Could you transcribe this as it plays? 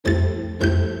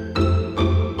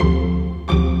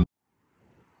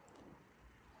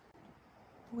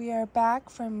back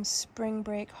from spring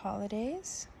break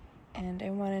holidays, and I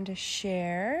wanted to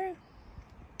share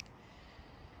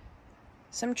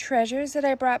some treasures that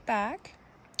I brought back.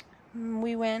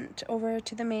 We went over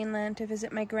to the mainland to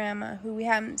visit my grandma, who we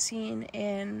haven't seen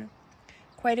in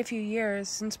quite a few years,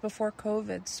 since before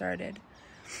COVID started.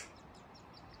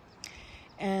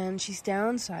 And she's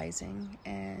downsizing,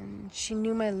 and she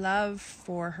knew my love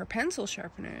for her pencil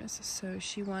sharpeners, so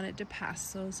she wanted to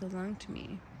pass those along to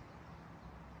me.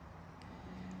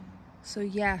 So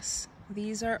yes,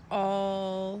 these are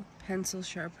all pencil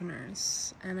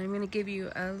sharpeners, and I'm going to give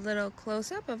you a little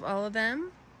close-up of all of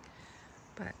them,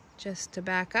 but just to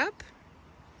back up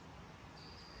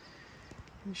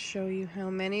and show you how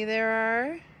many there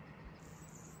are.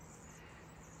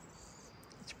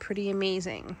 It's pretty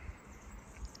amazing.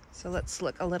 So let's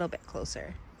look a little bit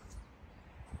closer.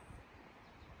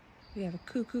 We have a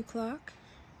cuckoo clock.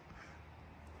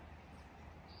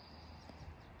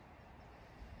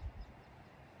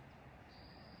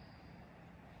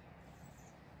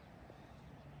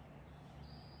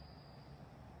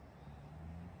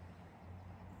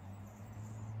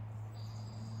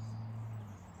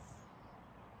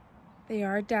 They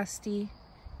are dusty.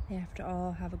 They have to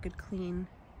all have a good clean,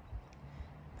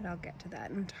 but I'll get to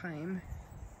that in time.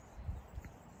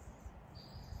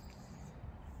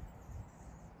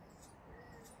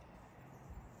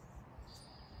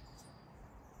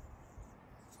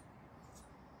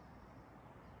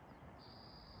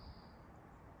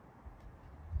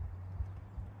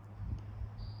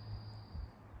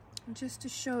 And just to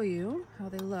show you how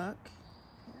they look,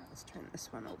 let's turn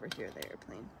this one over here, the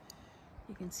airplane.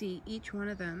 You can see each one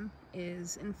of them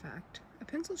is, in fact, a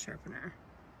pencil sharpener.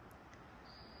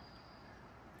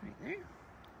 Right there.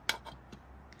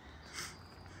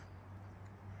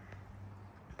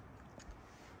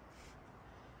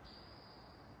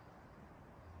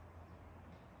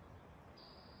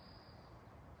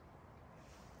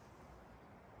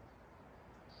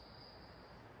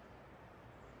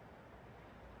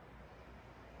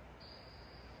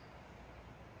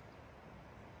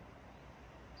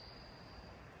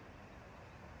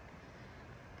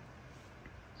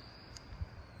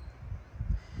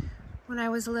 When I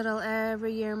was little,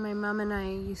 every year my mom and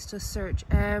I used to search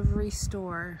every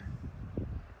store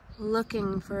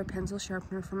looking for a pencil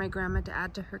sharpener for my grandma to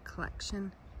add to her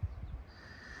collection.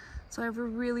 So I have a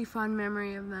really fond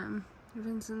memory of them,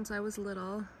 even since I was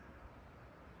little.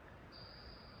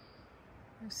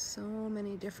 There's so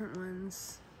many different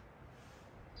ones.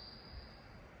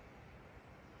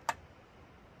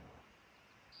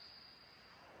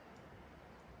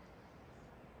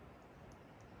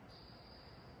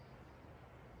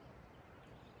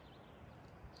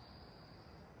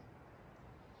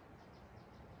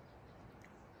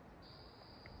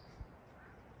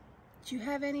 Do you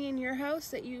have any in your house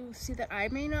that you see that I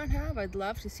may not have? I'd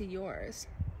love to see yours.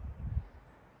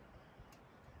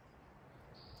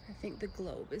 I think the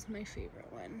globe is my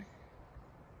favorite one.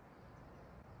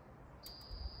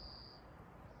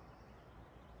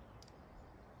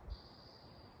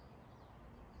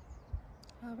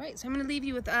 All right, so I'm going to leave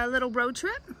you with a little road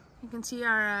trip. You can see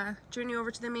our journey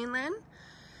over to the mainland.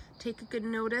 Take a good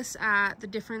notice at the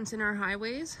difference in our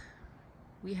highways.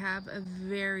 We have a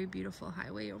very beautiful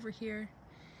highway over here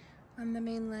on the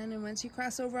mainland, and once you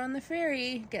cross over on the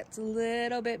ferry, it gets a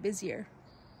little bit busier.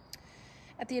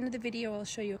 At the end of the video, I'll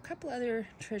show you a couple other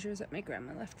treasures that my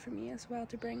grandma left for me as well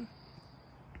to bring.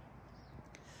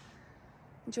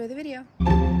 Enjoy the video.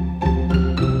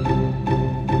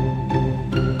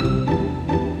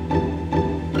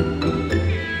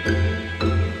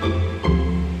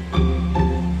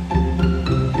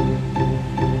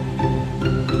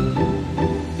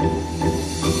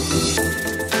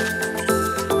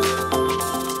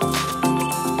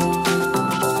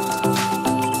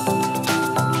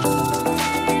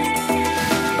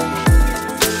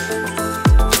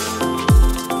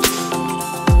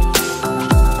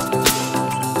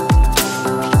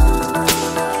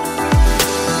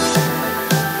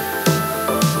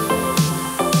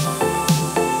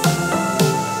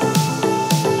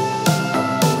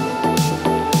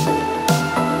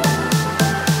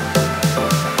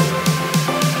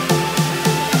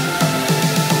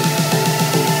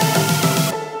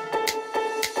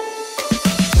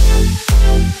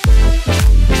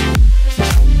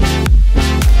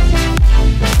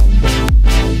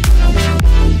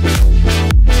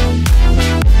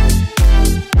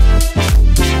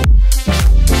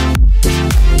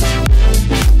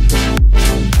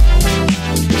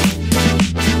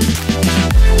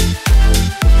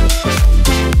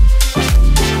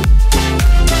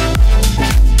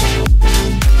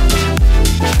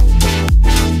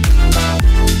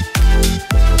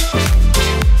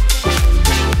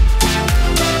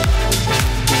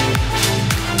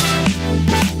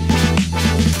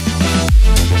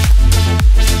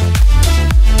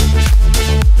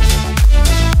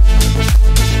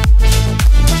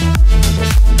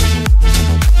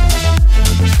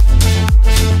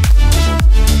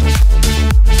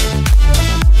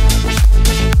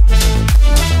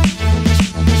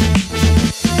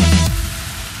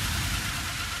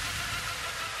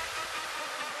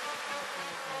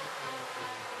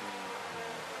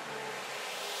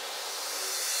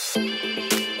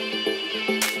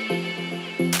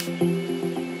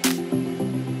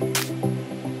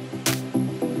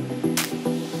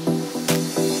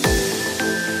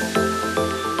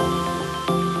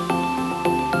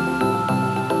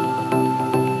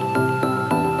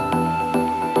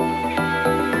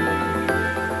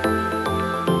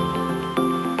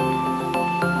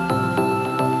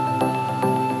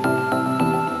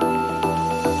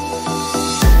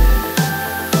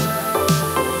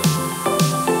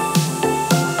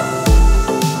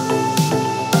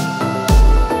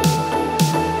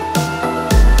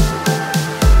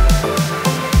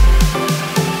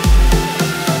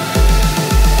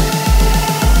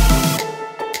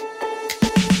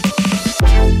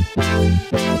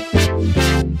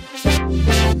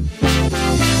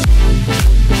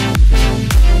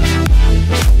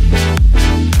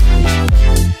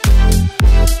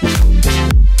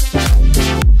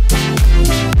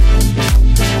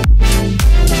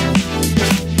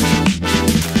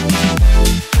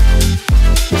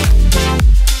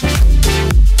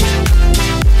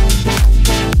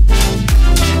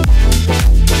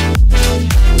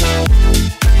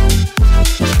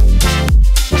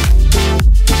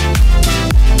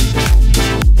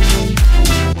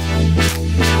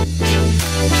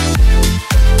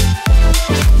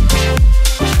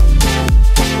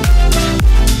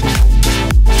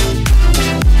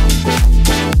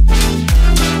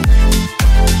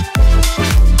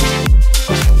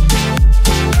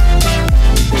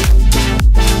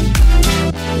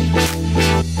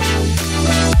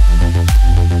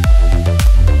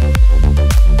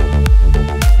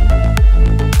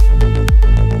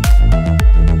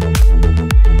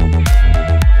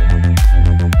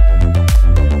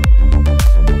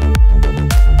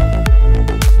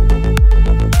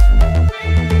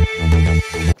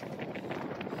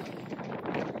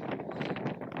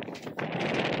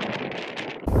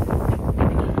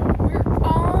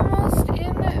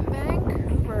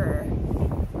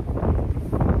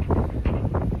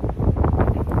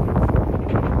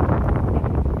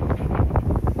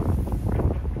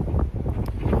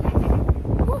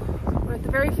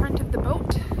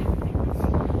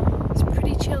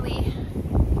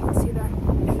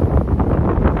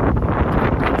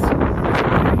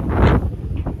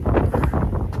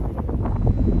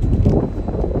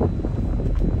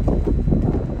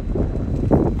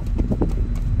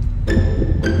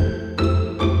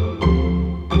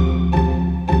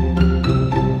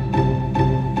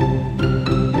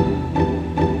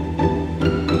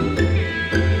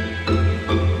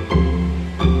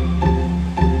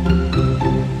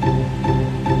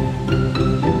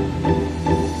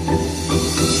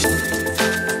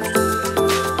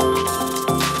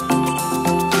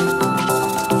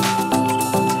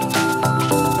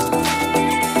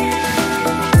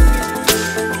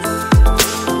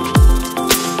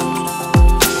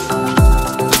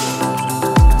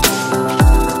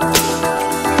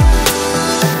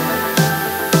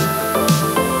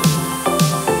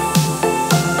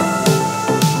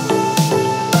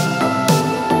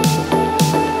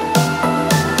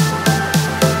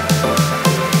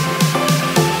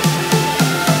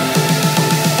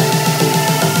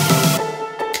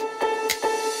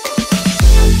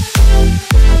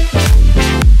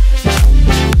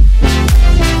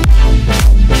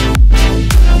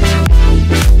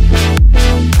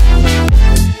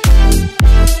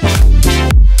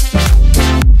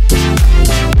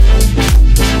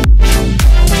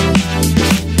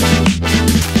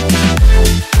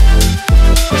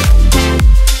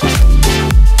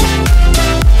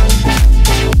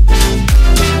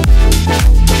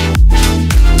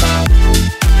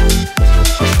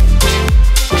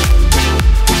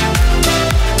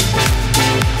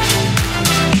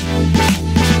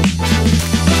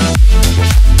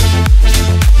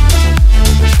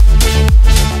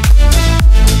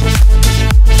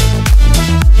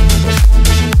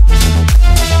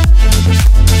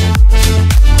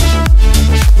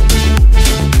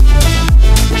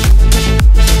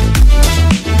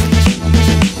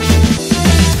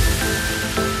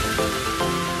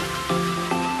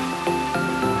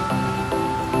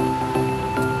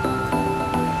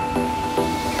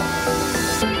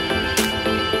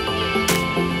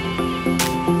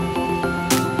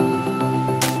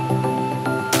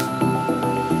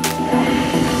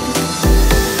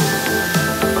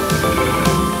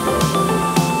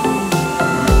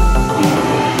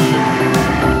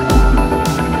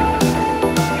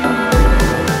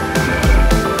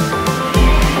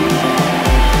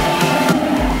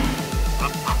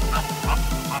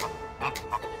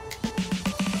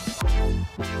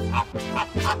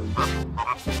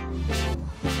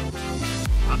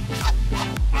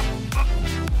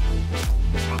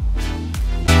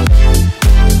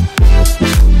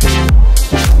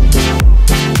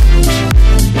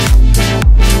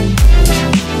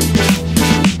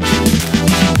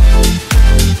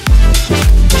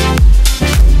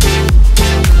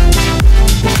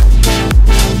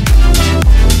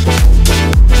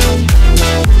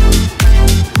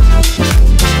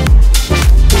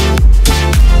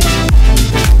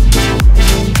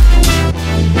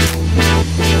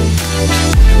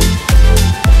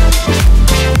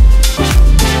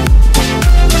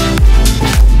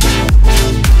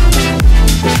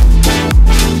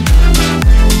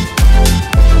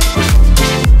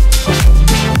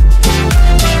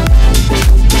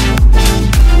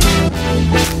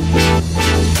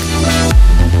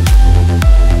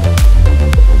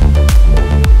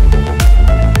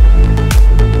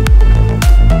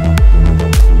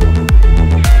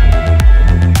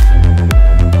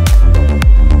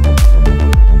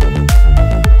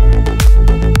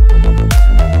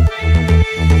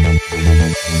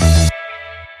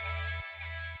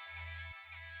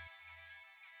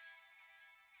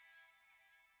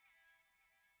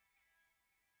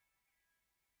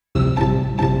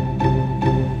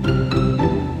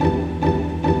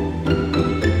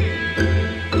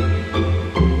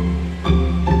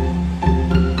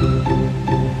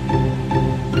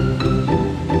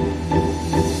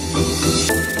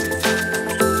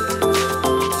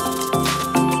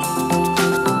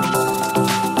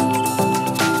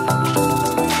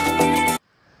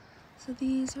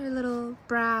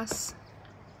 brass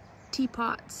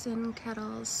teapots and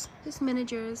kettles, just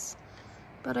miniatures,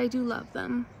 but I do love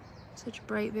them. Such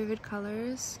bright, vivid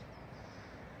colors.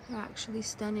 They're actually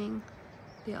stunning.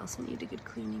 They also need a good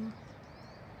cleaning.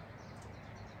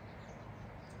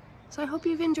 So I hope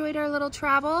you've enjoyed our little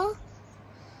travel.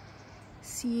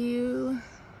 See you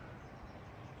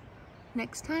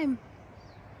next time.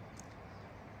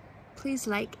 Please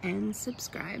like and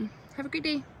subscribe. Have a great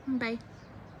day. Bye.